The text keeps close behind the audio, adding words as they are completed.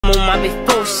on my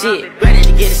before shit, ready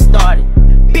to get it started.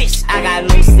 Bitch, I got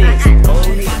no sense.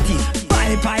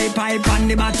 Pipe on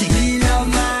the body. We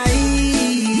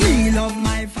love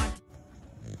my fatty.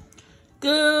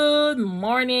 Good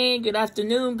morning, good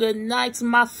afternoon, good night,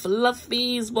 my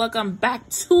fluffies. Welcome back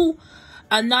to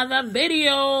another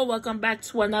video. Welcome back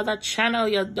to another channel.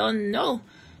 You don't know,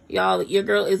 y'all, your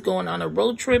girl is going on a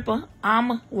road trip. Your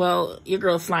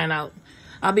girl's flying out.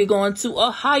 I'll be going to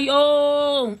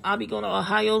Ohio.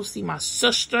 See my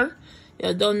sister.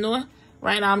 You don't know.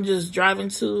 Right now, I'm just driving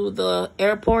to the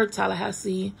airport,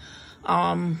 Tallahassee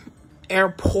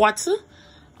airport,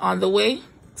 on the way.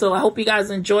 So I hope you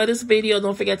guys enjoy this video.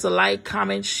 Don't forget to like,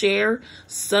 comment, share,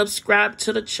 subscribe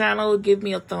to the channel. Give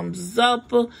me a thumbs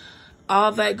up.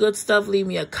 All that good stuff. Leave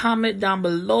me a comment down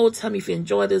below. Tell me if you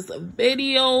enjoy this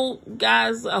video,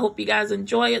 guys. I hope you guys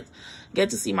enjoy it. Get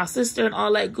to see my sister and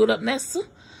all that goodness.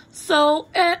 So,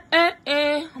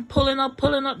 I'm pulling up,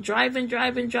 driving.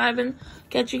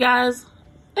 Catch you guys.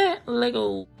 Let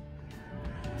go.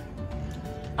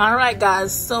 All right,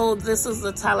 guys. So this is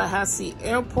the Tallahassee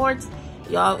airport.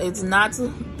 Y'all, it's not too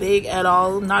big at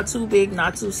all. Not too big,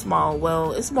 not too small.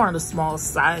 Well, it's more on the small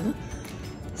side.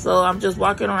 So I'm just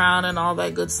walking around and all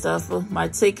that good stuff. My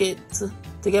ticket, to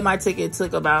get my ticket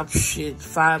took about,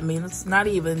 5 minutes. Not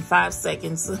even 5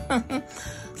 seconds.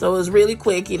 So it was really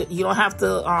quick. You don't have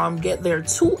to get there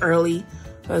too early.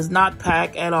 It's not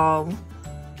packed at all.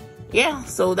 Yeah,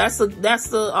 so that's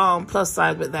the plus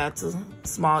side with that,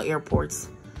 small airports.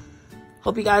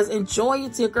 Hope you guys enjoy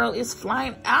it. Your girl is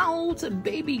flying out,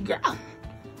 baby girl.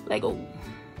 Let go.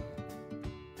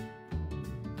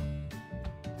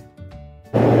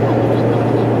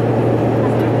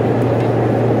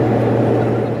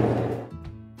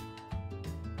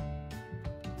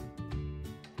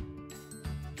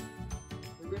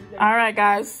 All right,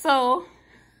 guys. So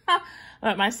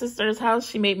at my sister's house,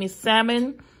 she made me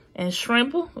salmon and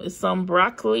shrimp with some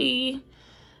broccoli.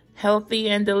 Healthy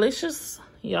and delicious.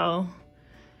 Y'all,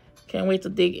 can't wait to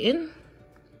dig in.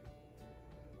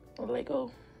 Let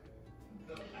go.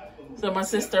 So my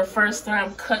sister first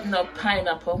time cutting up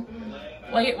pineapple.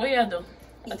 What you do?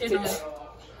 What you doing?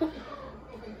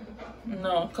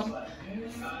 No, come.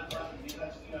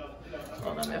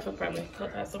 Hold on, I have to probably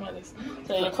cut out some of this.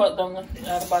 So you cut down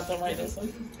at the bottom right there. So.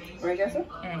 Right there, sir?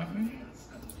 Mm-hmm.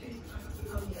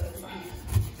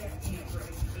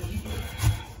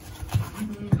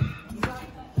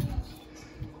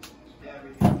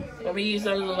 But we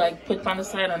usually like put on the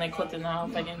side and then cut it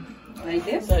off again. Like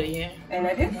this? So yeah. And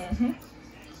like this? Mm-hmm.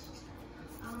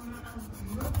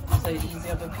 So it's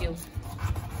easier to peel.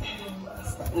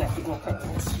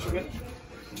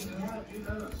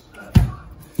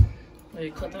 So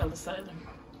you cut out the side.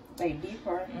 Like deep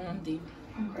or? Deep.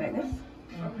 Like this?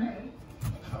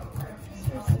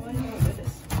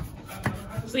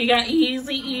 So you got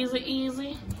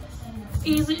easy,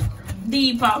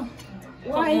 deeper.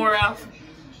 Cut more off.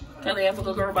 Because they have to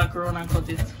go back around and cut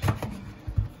it.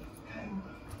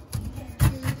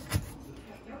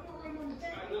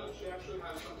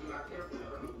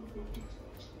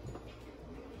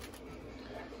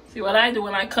 See what I do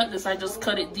when I cut this, I just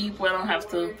cut it deep where I don't have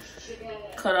to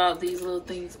cut out these little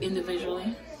things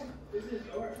individually.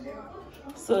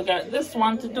 So I got this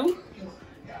one to do.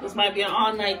 This might be an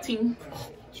all-night thing.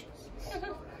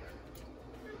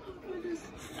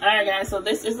 Alright guys, so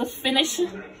this is the finished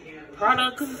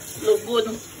product. Look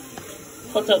good.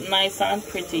 Put up nice and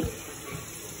pretty.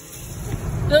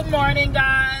 Good morning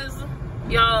guys.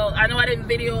 Y'all, I know I didn't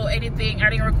video anything, I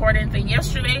didn't record anything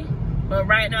yesterday. But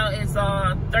right now it's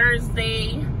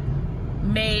Thursday,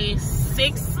 May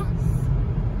 6th,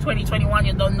 2021.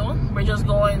 You don't know. We're just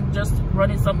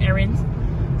running some errands.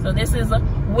 So this is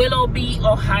Willoughby,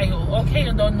 Ohio. Okay,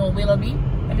 you don't know Willoughby.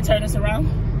 Let me turn this around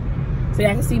so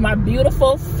y'all can see my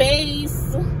beautiful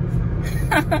face.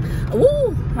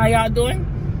 Woo! How y'all doing?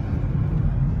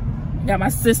 Got my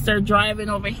sister driving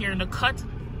over here in the cut.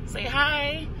 Say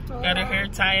hi. Got her hair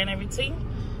tie and everything.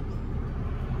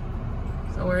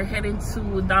 So we're heading to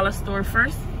the dollar store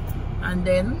first and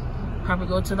then probably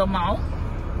go to the mall.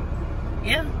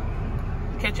 Yeah.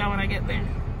 Catch y'all when I get there.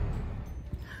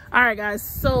 All right, guys.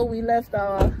 So we left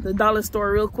the dollar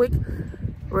store real quick.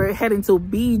 We're heading to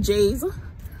BJ's.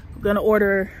 We're gonna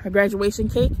order a graduation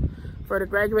cake for the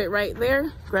graduate right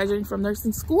there, graduating from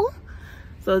nursing school.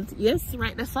 So yes,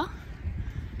 right there, sir.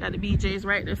 Got the BJ's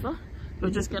right there, sir. We're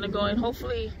just gonna go and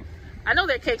hopefully, I know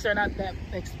their cakes are not that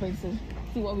expensive.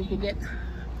 See what we can get.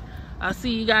 I'll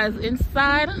see you guys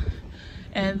inside.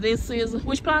 And this is,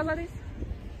 which plaza is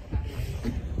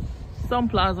this? Some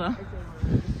plaza.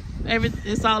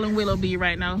 It's all in Willoughby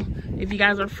right now. If you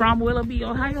guys are from Willoughby,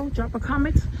 Ohio, drop a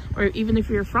comment. Or even if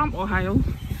you're from Ohio,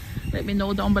 let me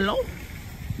know down below.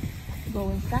 Go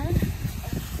inside.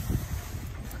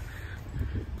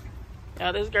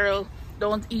 Now this girl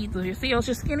don't eat. You see how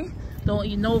she's skinny? Don't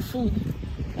eat no food.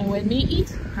 And when me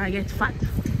eat, I get fat.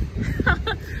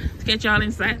 Let's get y'all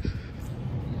inside.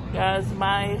 Guys,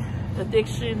 my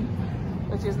addiction,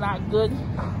 which is not good.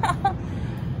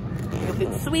 If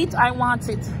it's sweet, I want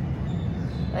it.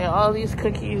 Like all these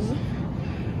cookies.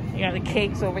 You got the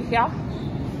cakes over here.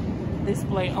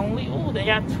 Display only. Oh, they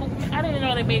got 2. I didn't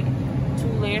know they made 2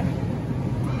 layer.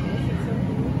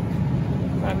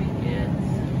 Probably good.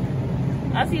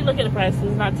 I see, look at the price.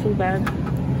 It's not too bad.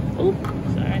 Oh,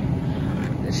 sorry.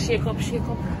 Just shake up, shake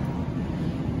up.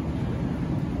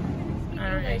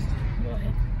 Alright, go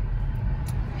ahead.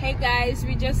 Hey guys,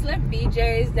 we just left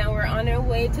BJ's. Now we're on our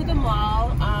way to the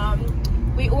mall.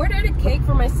 We ordered a cake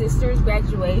for my sister's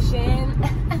graduation.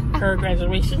 Her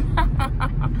graduation.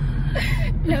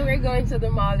 Now we're going to the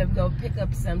mall to go pick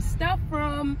up some stuff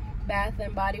from Bath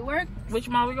and Body Works. Which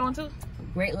mall are we going to?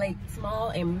 Great Lakes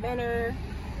Mall in Menor.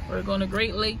 We're going to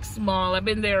Great Lakes Mall. I've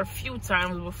been there a few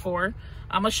times before.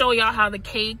 I'm going to show y'all how the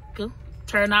cake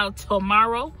turn out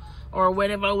tomorrow or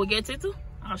whenever we get it.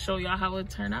 I'll show y'all how it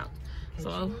turn out.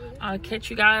 So I'll catch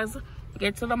you guys.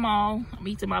 Get to the mall. I'm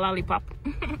eating my lollipop.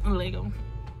 Lego.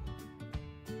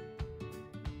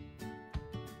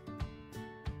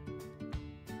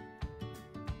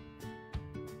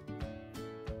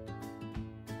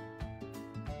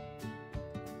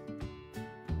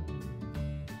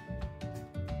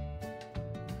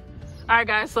 Alright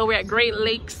guys, so we're at Great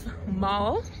Lakes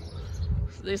Mall.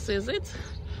 This is it.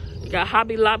 You got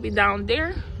Hobby Lobby down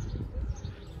there.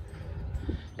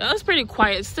 Yeah, it's pretty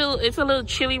quiet. Still, it's a little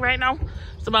chilly right now.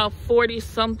 It's about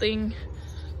 40-something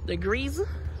degrees.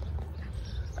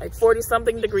 Like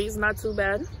 40-something degrees, not too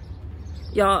bad.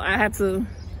 Y'all, I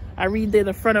redid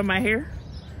the front of my hair.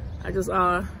 I just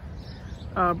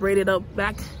braided up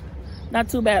back. Not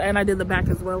too bad, and I did the back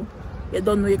as well. It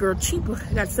don't make girl cheaper.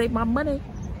 I gotta save my money.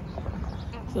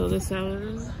 So this is how it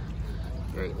is.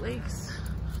 Great Lakes.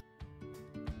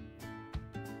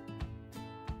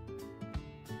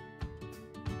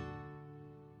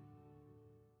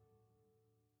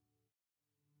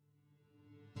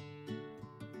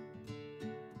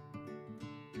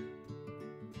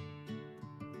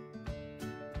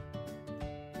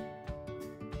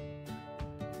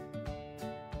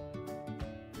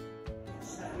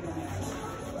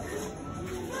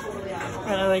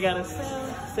 They got a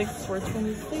sale, 6 for $26.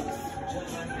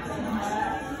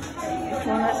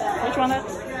 Which one that?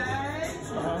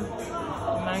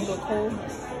 Mango cold.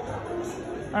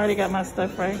 I already got my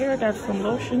stuff right here. I got some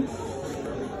lotion.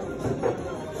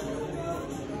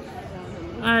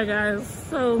 Alright guys,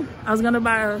 so I was gonna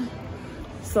buy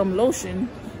some lotion.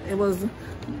 It was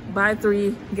buy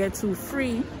 3, get 2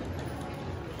 free.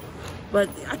 But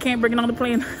I can't bring it on the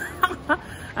plane.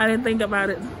 I didn't think about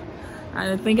it. I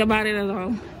didn't think about it at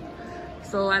all.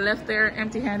 So I left there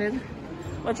empty-handed.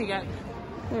 What you got?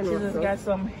 She just got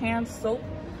some hand soap,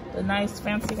 the nice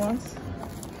fancy ones.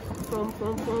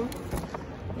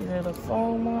 These are the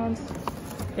foam ones.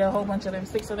 Got a whole bunch of them,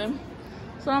 6 of them.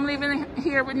 So I'm leaving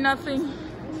here with nothing.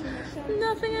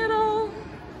 Nothing at all.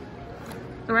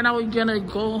 So right now we're gonna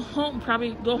go home,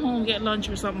 probably go home, get lunch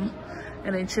or something,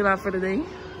 and then chill out for the day.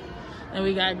 And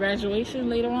we got graduation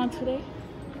later on today.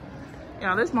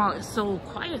 Yeah, this mall is so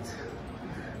quiet.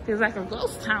 Feels like a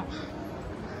ghost town.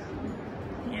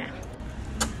 Yeah.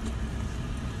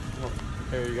 Oh,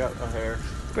 here you got a hair.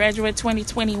 Graduate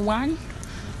 2021.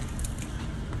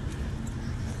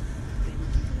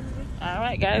 All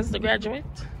right, guys, the graduate.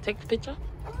 Take the picture.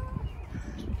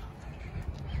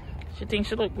 She thinks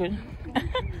she look good.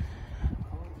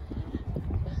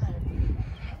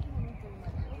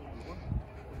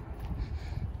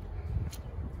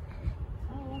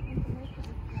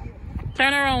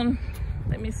 Turn her on.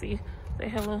 Let me see. Say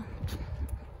hello.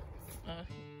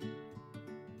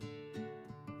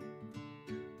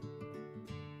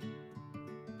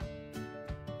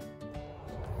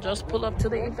 Just pull up to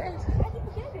the event.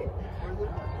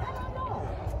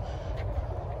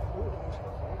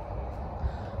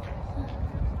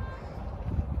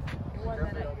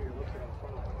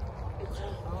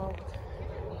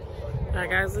 Alright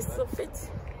guys, this is a fit.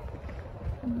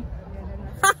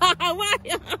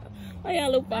 Why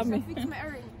y'all look at me?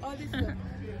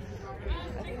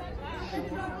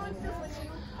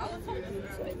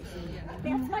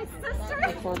 That's my sister.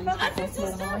 That's your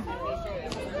sister.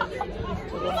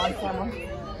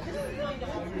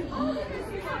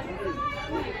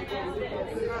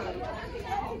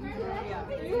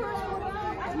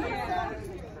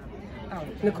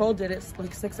 Nicole did it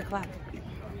like 6 o'clock.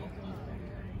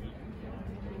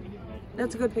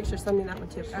 That's a good picture. Send me that one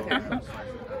too. Okay.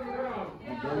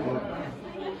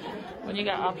 When you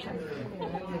got options.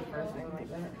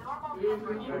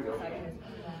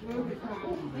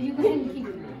 You can keep.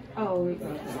 Oh, wait.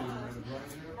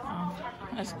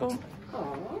 Let's go.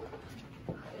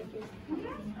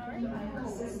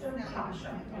 Sister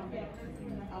Tasha.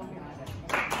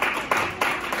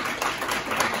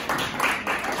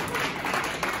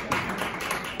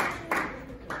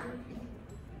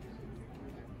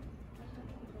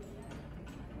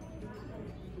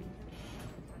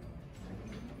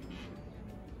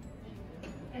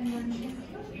 And then you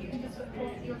can just put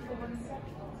both your full ones.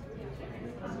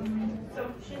 So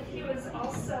he was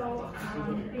also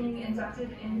being inducted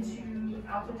into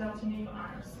Alpha Delta Nu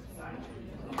Honor Society.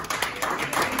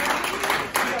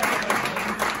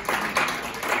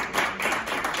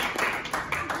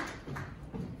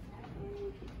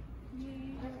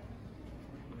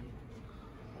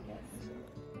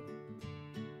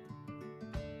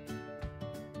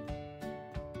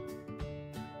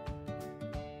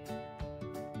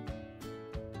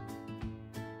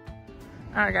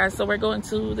 All right, guys, so we're going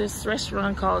to this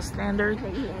restaurant called Standard,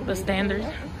 The Standard,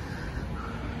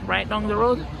 right down the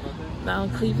road, down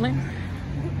Cleveland.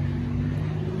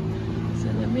 It's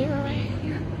in the mirror right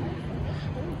here.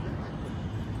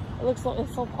 It looks so,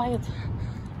 it's so quiet.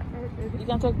 You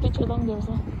can take pictures down there,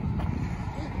 so.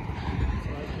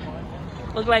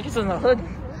 Look like it's in the hood,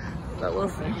 but we'll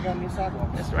see.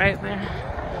 It's right there.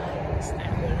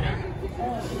 Standard.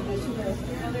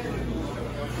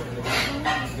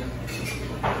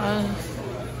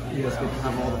 You guys get to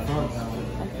have all the fun.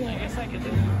 I guess I could do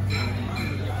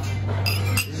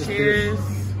that. Cheers.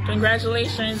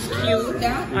 Congratulations, Q,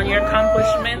 on your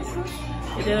accomplishments.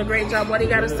 You did a great job. What do you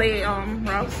got to say,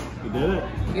 Ross? You did it.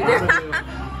 You did it.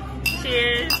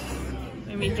 Cheers.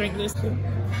 Let me drink this too. All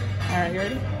right, you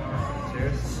ready?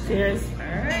 Cheers. Cheers. All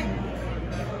right.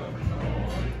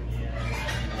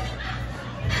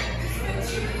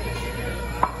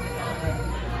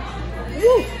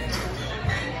 Woo.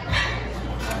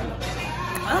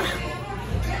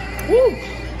 Woo.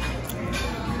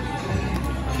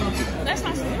 That's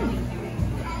not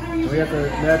scary. We have to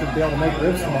be able to make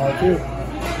ribs tomorrow too.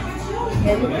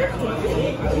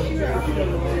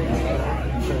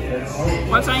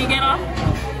 What time you get off?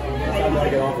 I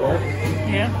get off work.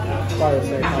 Yeah. Probably the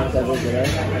same time as I did today.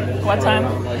 What time?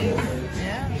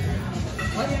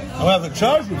 I'll have to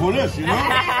charge you for this, you know?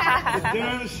 It's dinner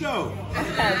and a show.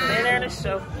 Dinner and a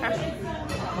show. Oh,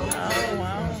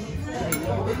 wow.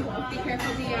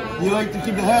 You like to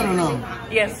keep the hat or no?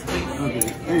 Yes, please. Okay.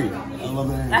 Hey, I love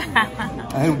the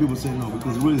hat. I hate when people say no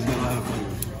because it really has got a lot of flavor.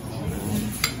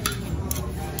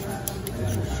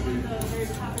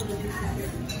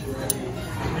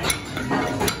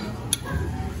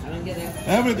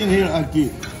 Everything here I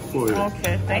keep for you.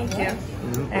 Okay, thank you.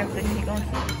 Everything you going to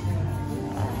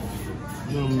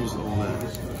You don't miss all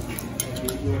that.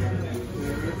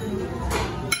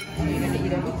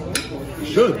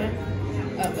 Should.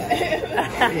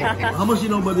 How much you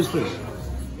know about this fish?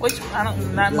 Which, I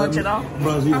don't, not much at all.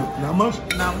 Brazil. Not much?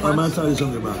 Not I'm much. going to tell you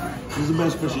something about it. This is the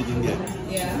best fish you can get.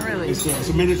 Really? It's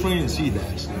a Mediterranean sea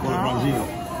bass. They call it Brazil.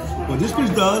 What this fish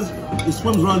does, it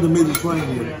swims around the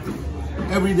Mediterranean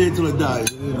every day till it dies.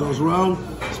 And it goes around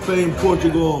Spain,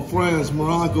 Portugal, France,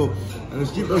 Morocco, and it's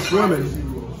keep us swimming.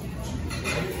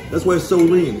 That's why it's so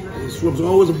lean. It swims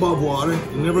always above water.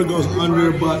 It never goes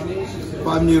under but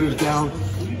 5 meters down.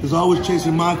 It's always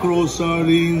chasing mackerels,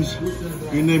 sardines,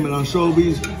 you name it,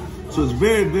 anchovies. So it's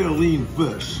very, very lean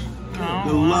fish.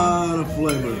 A lot of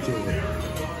flavor to it.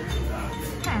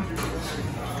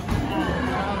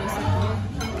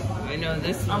 I know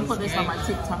this. I'll put this on my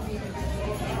TikTok.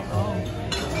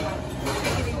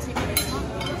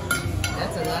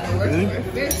 That's a lot of work Okay. for a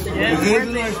fish. Yeah, It is a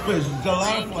nice fish. It's got a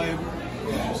lot of flavor.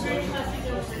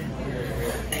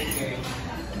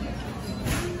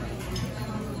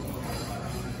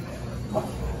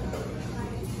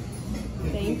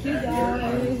 Thank you,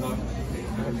 guys.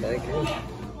 Thank you.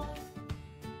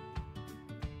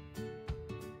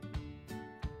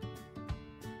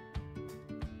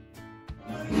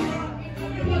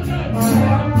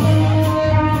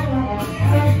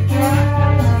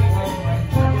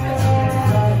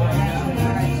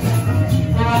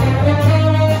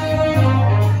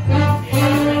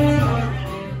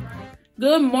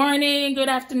 Good morning, good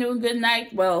afternoon, good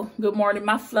night. Well, good morning,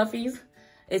 my fluffies.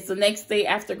 It's the next day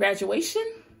after graduation.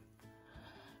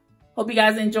 Hope you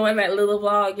guys enjoyed that little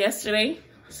vlog yesterday.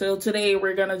 So today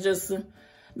we're gonna just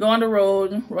go on the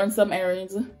road, run some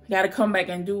errands. Gotta come back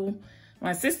and do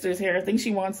My sister's hair, I think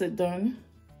she wants it done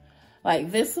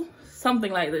like this,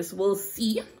 something like this. We'll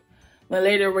see. But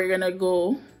later we're gonna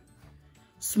go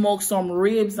smoke some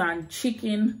ribs and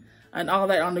chicken and all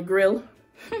that on the grill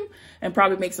and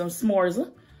probably make some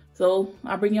s'mores. So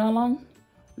I'll bring y'all along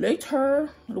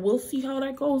later. We'll see how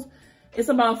that goes. It's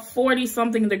about 40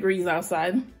 something degrees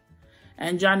outside.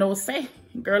 And John will say,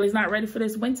 girlie's not ready for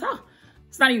this winter.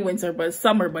 It's not even winter, but it's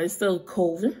summer, but it's still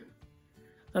cold.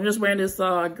 I'm just wearing this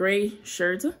gray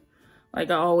shirt.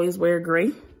 Like I always wear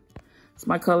gray. It's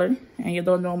my color. And you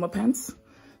don't know my pants.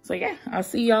 So yeah, I'll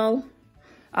see y'all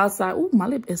outside. Ooh, my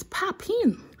lip is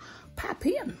popping.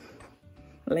 Popping.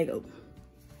 Lego.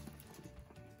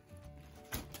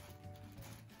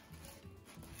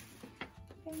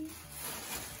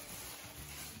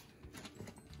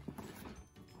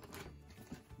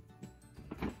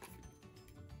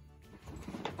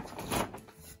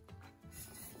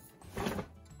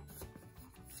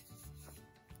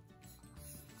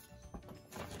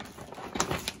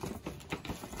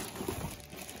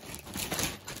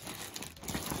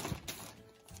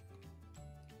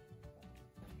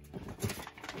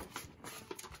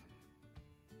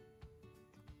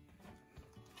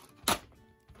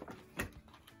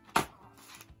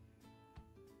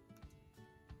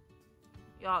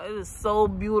 Y'all, it is so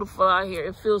beautiful out here.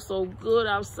 It feels so good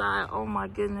outside. Oh my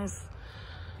goodness.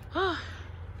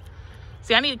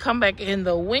 See, I need to come back in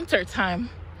the winter time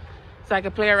so I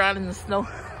can play around in the snow.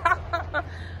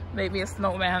 Maybe a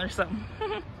snowman or something.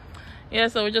 Yeah,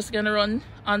 so we're just gonna run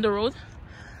on the road.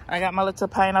 I got my little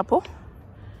pineapple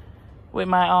with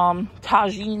my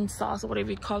tagine sauce or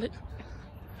whatever you call it.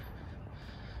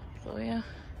 So yeah.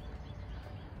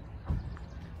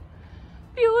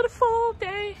 Beautiful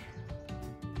day.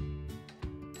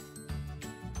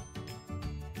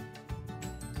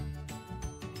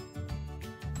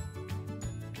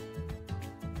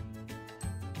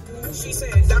 She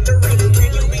said, Dr. Rader,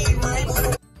 can you be my...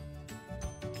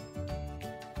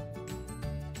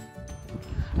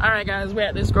 Alright guys, we're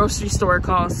at this grocery store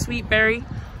called Sweetberry.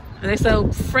 They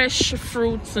sell fresh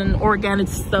fruits and organic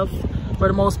stuff for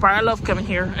the most part. I love coming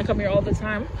here. I come here all the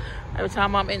time. Every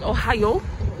time I'm in Ohio.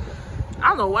 I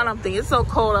don't know what I'm thinking. It's so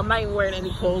cold. I'm not even wearing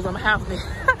any clothes. I'm half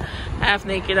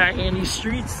naked out here in these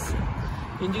streets.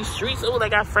 Oh, they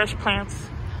got fresh plants.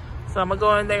 So I'm gonna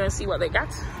go in there and see what they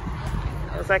got.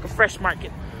 It's like a fresh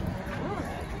market.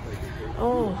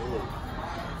 Oh.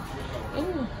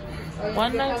 Ooh.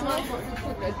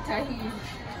 $1.99.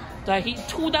 Tahiti,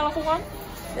 $2 for one?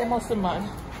 They must have mad.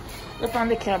 Look on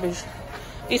the cabbage.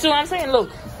 You see what I'm saying?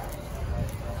 Look.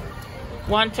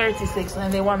 $1.36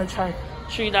 and they want to try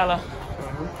 $3.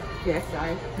 Yes,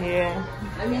 Yeah.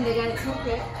 I mean, they got it cooked.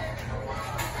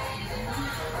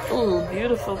 Ooh,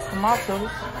 beautiful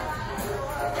tomatoes.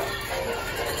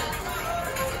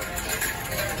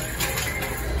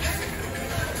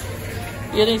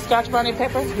 You need Scotch Bonnet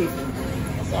pepper?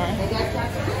 Sorry.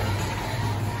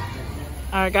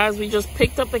 Alright guys, we just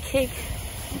picked up a cake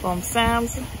from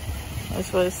Sam's.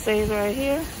 That's what it says right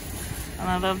here. And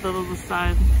I love the little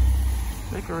side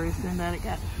decoration that it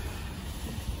got.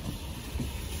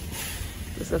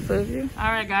 Just a full view.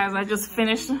 Alright guys, I just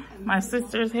finished my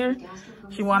sister's hair.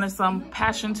 She wanted some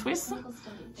passion twist.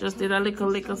 Just did a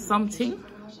little something.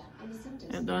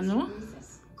 I don't know.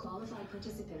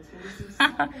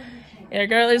 Yeah,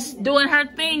 girl is doing her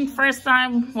thing. First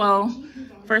time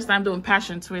doing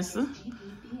passion twist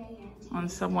on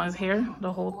someone's hair,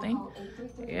 the whole thing.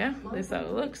 Yeah, this is how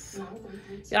it looks.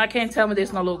 Y'all can't tell me this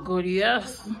don't look good.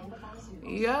 Yes.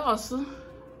 Yes.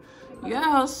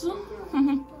 Yes.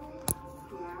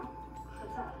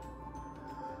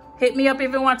 Hit me up if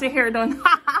you want your hair done.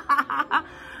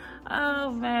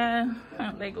 Oh man.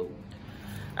 There you go.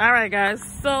 Alright guys,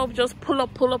 so just pull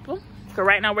up. So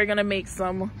right now we're gonna make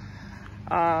some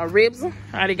ribs. I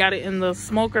already got it in the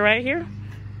smoker right here.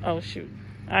 Oh shoot.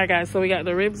 Alright guys, so we got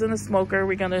the ribs in the smoker.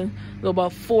 We're gonna do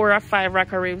about 4 or 5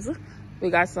 rack of ribs. We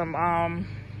got some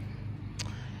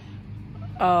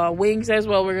wings as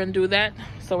well. We're gonna do that.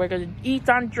 So we're gonna eat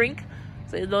and drink.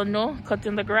 So you don't know,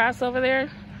 cutting the grass over there.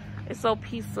 It's so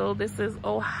peaceful. This is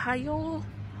Ohio.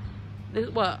 This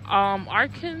what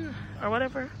Arkin or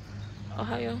whatever.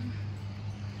 Ohio.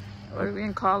 Whatever you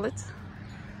can call it.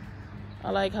 I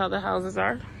like how the houses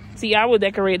are. See, I would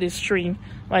decorate this tree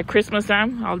like Christmas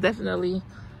time. I'll definitely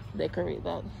decorate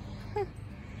that.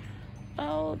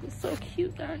 Oh, it's so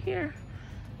cute down here.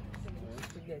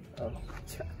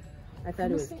 I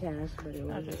thought it was cash, but it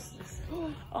wasn't.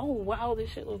 Oh wow, this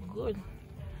shit looks good.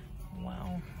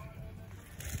 Wow.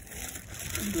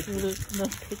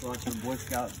 Watching Boy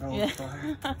Scout. Oh, yeah.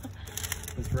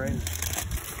 It's raining.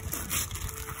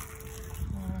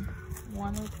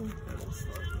 one or two.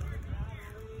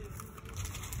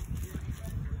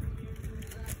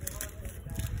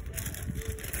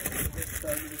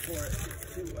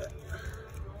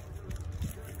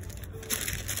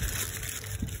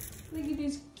 Look at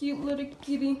this cute little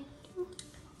kitty.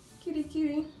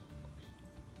 Kitty.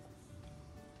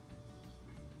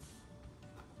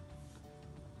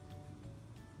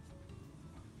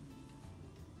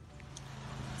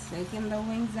 Taking the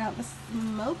wings out the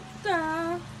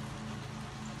smoker.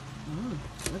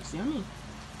 Looks yummy.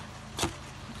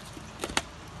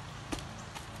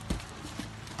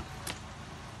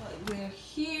 We're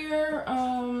here.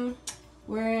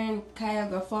 We're in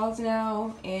Cuyahoga Falls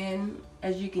now, and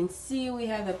as you can see, we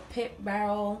have the pit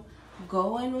barrel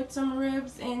going with some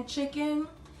ribs and chicken.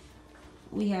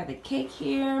 We have the cake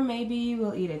here. Maybe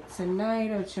we'll eat it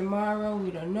tonight or tomorrow.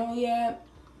 We don't know yet.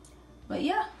 But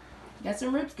yeah, got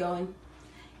some ribs going.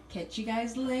 Catch you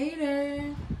guys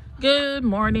later. Good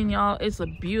morning, y'all. It's a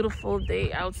beautiful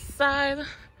day outside.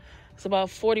 It's about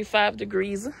 45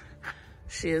 degrees.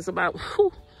 Shit, it's about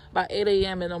 8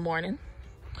 a.m. in the morning.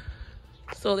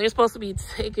 So they're supposed to be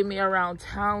taking me around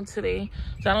town today.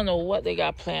 So I don't know what they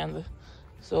got planned.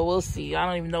 So we'll see. I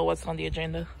don't even know what's on the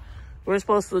agenda. We're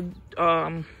supposed to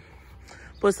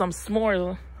put some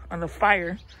s'mores on the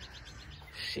fire.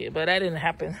 Shit, but that didn't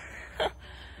happen.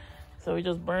 So we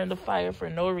just burned the fire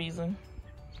for no reason.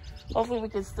 Hopefully we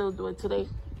can still do it today.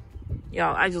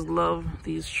 Y'all, I just love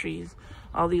these trees.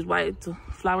 All these white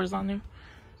flowers on there.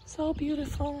 So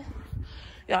beautiful.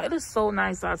 Y'all, it is so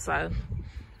nice outside.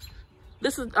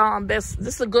 This is this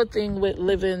is a good thing with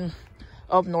living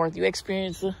up north. You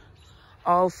experience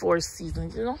all 4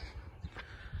 seasons, you know?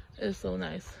 It's so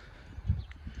nice.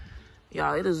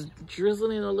 Y'all, it is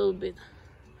drizzling a little bit.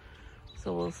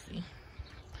 So we'll see.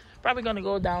 Probably gonna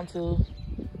go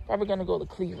to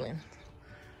Cleveland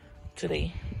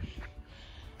today.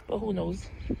 But who knows?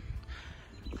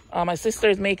 My sister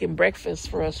is making breakfast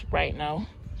for us right now.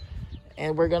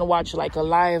 And we're gonna watch like a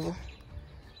live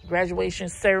graduation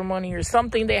ceremony or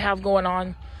something they have going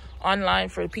on online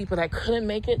for the people that couldn't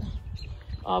make it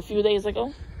a few days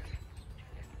ago.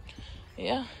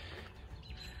 Yeah.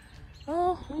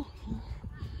 Oh.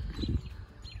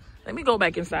 Let me go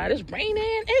back inside. It's raining.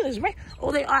 It is raining.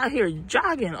 Oh, they are out here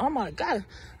jogging. Oh my God.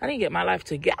 I need to get my life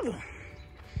together.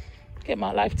 Get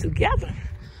my life together.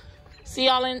 See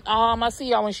y'all in I'll see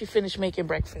y'all when she finished making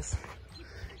breakfast.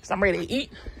 So I'm ready to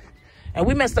eat. And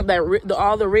we messed up that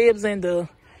all the ribs and the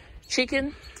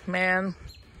chicken. Man,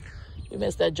 we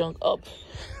messed that junk up.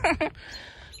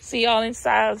 See y'all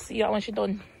inside. See y'all when she's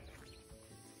done.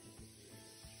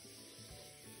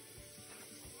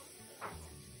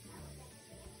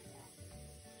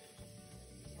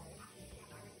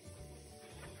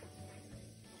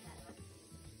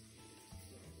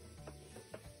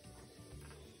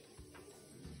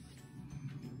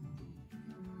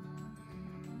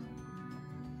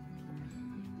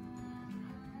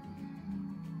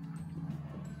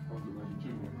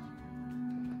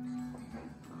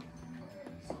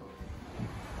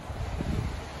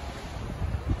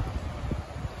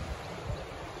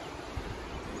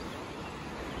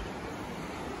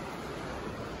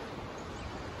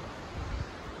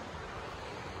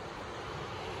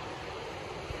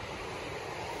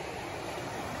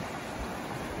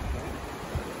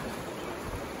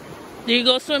 Do you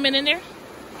go swimming in there?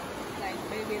 Like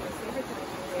maybe in the summertime.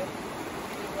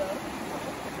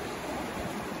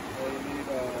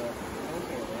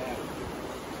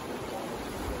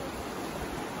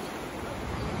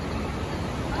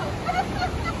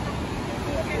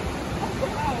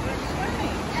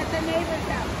 At the neighbor's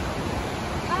house.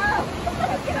 Oh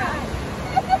my God.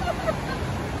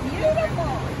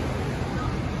 Beautiful.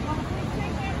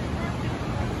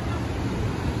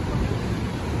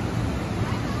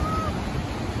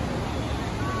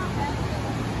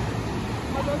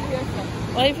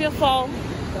 What if you fall? I'm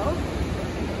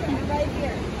right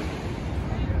here.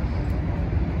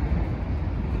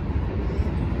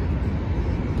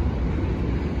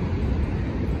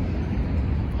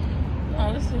 Oh,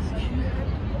 this is cute.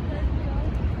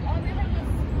 Oh, they have this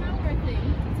flower thing.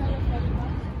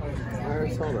 I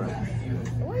saw that.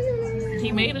 He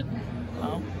made it.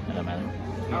 Oh, doesn't matter.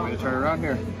 You want me to turn around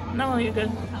here? No, you're good.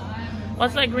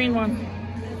 What's that green one?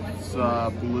 It's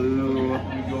blue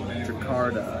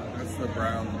Jakarta. That's the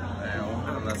brown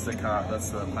ale. And that's the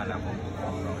pineapple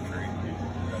tree.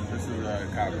 This is a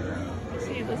copper.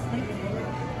 See this thing?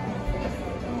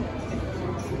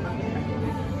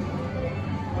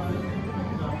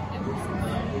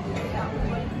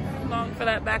 Long for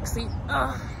that back seat.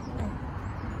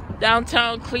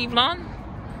 Downtown Cleveland.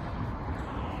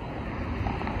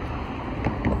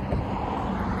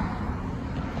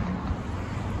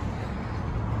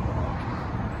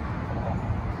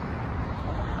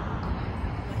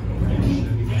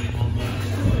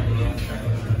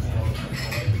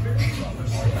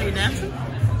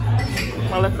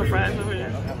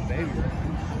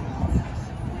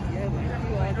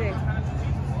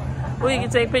 Well, you can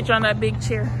take a picture on that big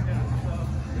chair.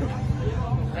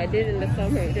 I did in the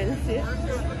summer, you didn't see it?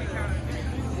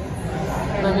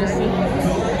 Let me see.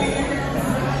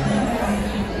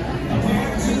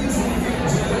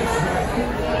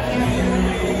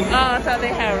 Oh, I thought they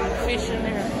had fish in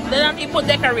there. They don't even put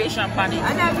decoration on it.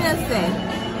 I never just said.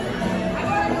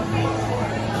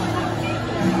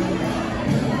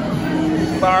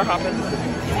 Bar hopping.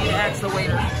 You ask the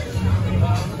waiter.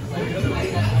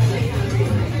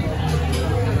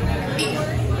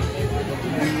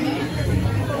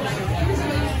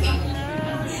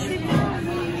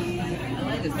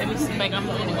 Let me see if I'm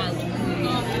the only one.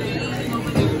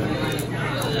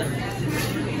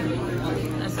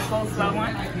 That's the coleslaw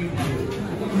one.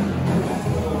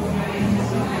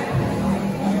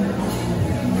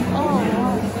 Oh,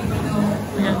 wow.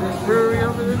 We got this brewery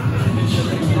over there.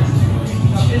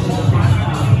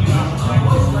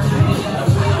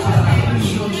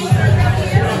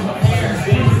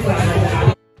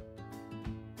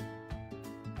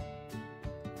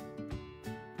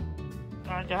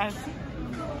 Alright guys,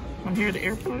 I'm here at the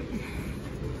airport,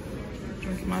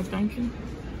 drinking my Dunkin'.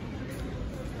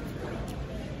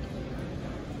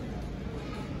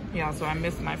 Yeah, so I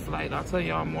missed my flight. I'll tell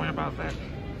y'all more about that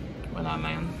when I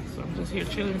land. So I'm just here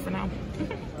chilling for now.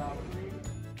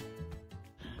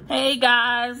 Hey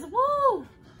guys, woo!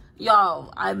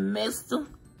 Y'all, I missed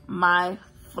my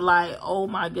flight. Oh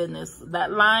my goodness.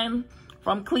 That line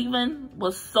from Cleveland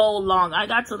was so long. I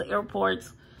got to the airport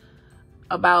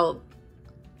about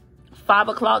 5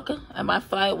 o'clock and my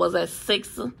flight was at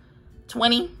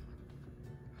 6:20.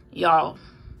 Y'all,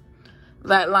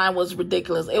 that line was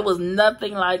ridiculous. It was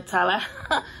nothing like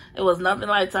Tallahassee. It was nothing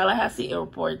like Tallahassee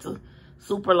Airport.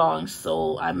 Super long.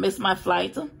 So I missed my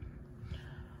flight.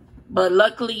 But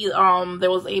luckily, they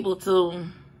was able to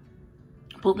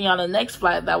put me on the next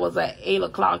flight that was at 8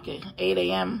 o'clock, 8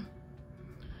 a.m.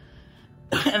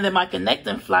 And then my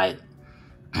connecting flight,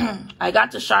 I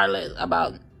got to Charlotte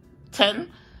about 10,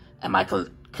 and my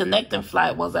connecting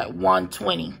flight was at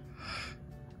 1:20.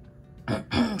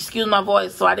 Excuse my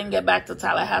voice. So I didn't get back to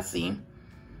Tallahassee.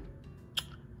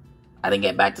 I didn't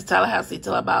get back to Tallahassee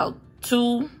till about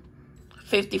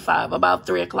 2:55, about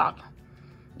 3 o'clock.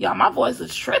 Y'all, my voice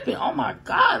is tripping. Oh my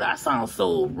God, I sound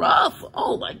so rough.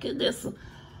 Oh my goodness.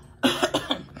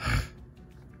 But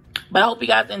I hope you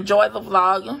guys enjoyed the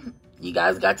vlog. You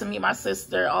guys got to meet my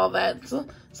sister, all that.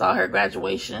 Saw her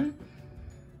graduation.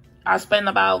 I spent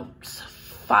about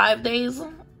 5 days,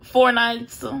 4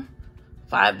 nights,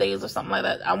 5 days or something like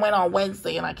that. I went on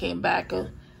Wednesday and I came back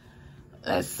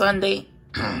Sunday.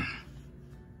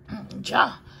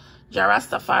 Ja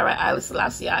Rastafari, Haile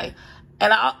Selassie.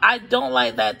 And I don't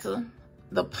like that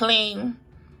the plane.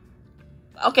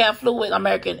 Okay, I flew with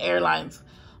American Airlines,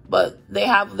 but they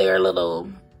have their little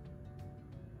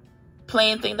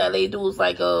plane thing that they do is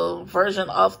like a version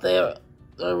of their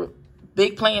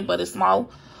big plane, but it's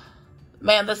small.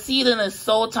 Man, the seating is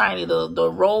so tiny.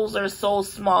 The rows are so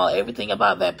small. Everything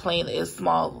about that plane is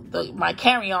small. My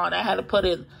carry-on, I had to put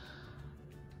it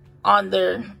on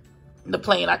the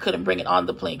plane. I couldn't bring it on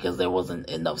the plane because there wasn't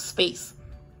enough space.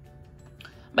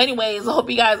 But anyways, I hope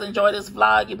you guys enjoyed this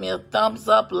vlog. Give me a thumbs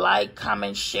up, like,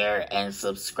 comment, share, and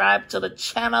subscribe to the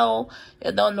channel. If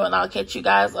you don't know, and I'll catch you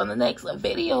guys on the next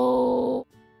video.